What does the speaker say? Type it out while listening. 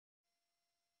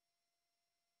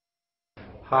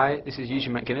Hi, this is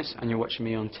Eugene McGuinness and you're watching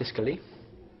me on Tiscali.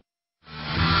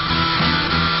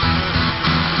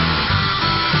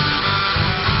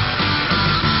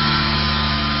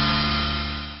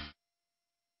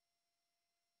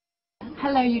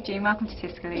 Hello Eugene, welcome to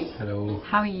Tiscali. Hello.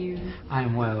 How are you? I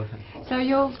am well. So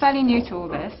you're fairly new to all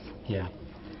this. Yeah.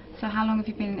 So how long have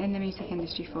you been in the music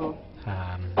industry for?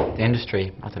 The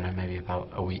industry, I don't know, maybe about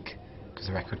a week, because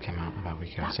the record came out about a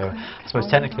week ago. So I suppose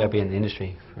technically I've been in the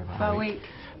industry for about a week.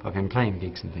 But I've been playing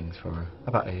gigs and things for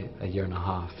about a year and a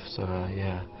half, so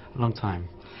yeah, a long time.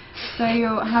 So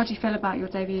how do you feel about your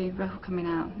debut record coming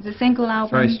out? Is it a single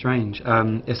album? Very strange.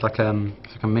 It's like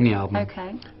a mini album.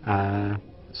 Okay.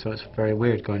 So it's very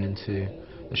weird going into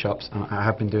the shops. I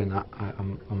have been doing that.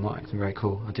 I'm not acting very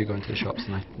cool. I do go into the shops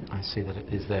and I see that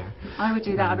it is there. I would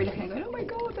do that. I'd be looking and going, oh my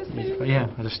god, there's me. But yeah,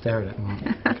 I just stare at it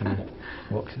and kind of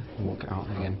walk out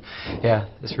again. Yeah,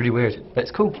 it's really weird, but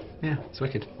it's cool. Yeah, it's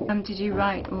wicked. Do you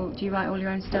write all your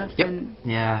own stuff? Yep. And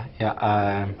Yeah.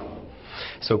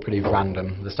 It's all pretty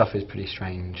random. The stuff is pretty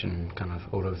strange and kind of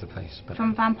all over the place. But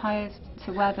from vampires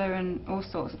to weather and all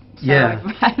sorts. So yeah.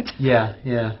 I've read.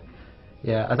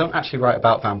 Yeah, I don't actually write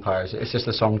about vampires. It's just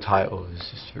the song title is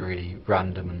just really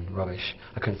random and rubbish.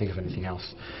 I couldn't think of anything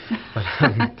else.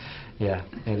 But yeah,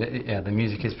 the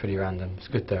music is pretty random. It's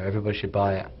good though. Everybody should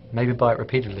buy it. Maybe buy it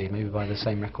repeatedly. Maybe buy the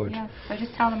same record. Yeah. So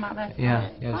just tell them out there.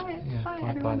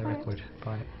 Buy the record.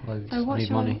 Buy it loads. So Need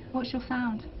money. What's your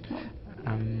sound?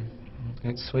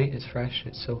 It's sweet. It's fresh.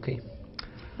 It's silky.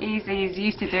 Easy, you're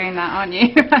used to doing that, aren't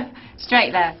you?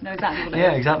 Straight there, know exactly what it is.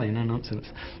 Yeah, exactly, no nonsense.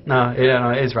 No,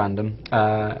 it is random.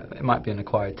 It might be an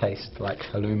acquired taste, like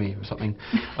halloumi or something,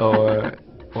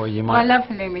 or you might. Well, I love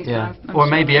halloumi. Yeah, so or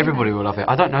maybe everybody will love it.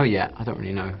 I don't know yet. I don't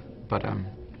really know, but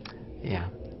yeah,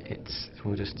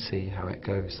 we'll just see how it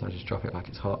goes. I just drop it like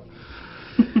it's hot.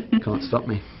 Can't stop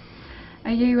me. Are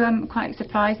you quite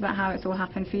surprised about how it's all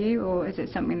happened for you, or is it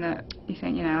something that you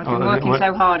think, I've been working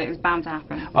so hard, it was bound to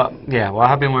happen? Yeah, well, I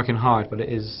have been working hard, but it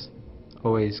is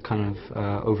always kind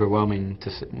of overwhelming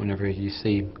whenever you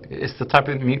see. It's the type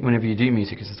of whenever you do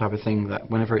music, it's the type of thing that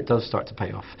whenever it does start to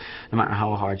pay off, no matter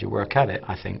how hard you work at it,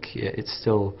 I think it's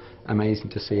still amazing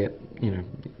to see it.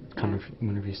 Kind of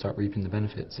whenever you start reaping the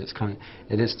benefits, it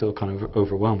is still kind of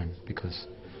overwhelming because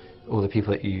all the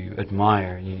people that you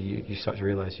admire, you start to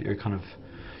realise you're kind of,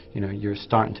 you're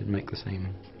starting to make the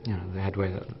same, the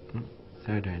headway that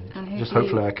they're doing. Just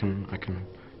hopefully I can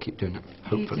keep doing it.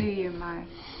 Hopefully. Who do you admire?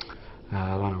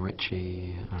 Lionel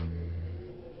Richie,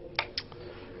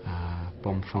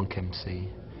 Bomb Funk MC,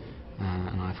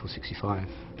 and Eiffel 65.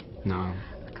 No.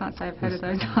 I can't say I've heard of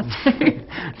those last two.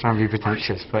 Trying to be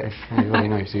pretentious, but if anybody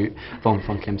knows who Bomb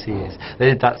Funk MC is. They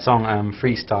did that song,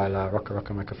 Freestyle, Rocka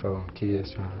Rocka Microphone,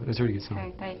 Keys. It was a really good song.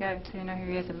 Okay, there you go. So you know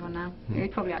who he is, everyone now. He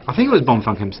probably I think it was Bomb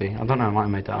Funk MC. I don't know, I might have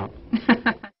made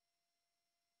that up.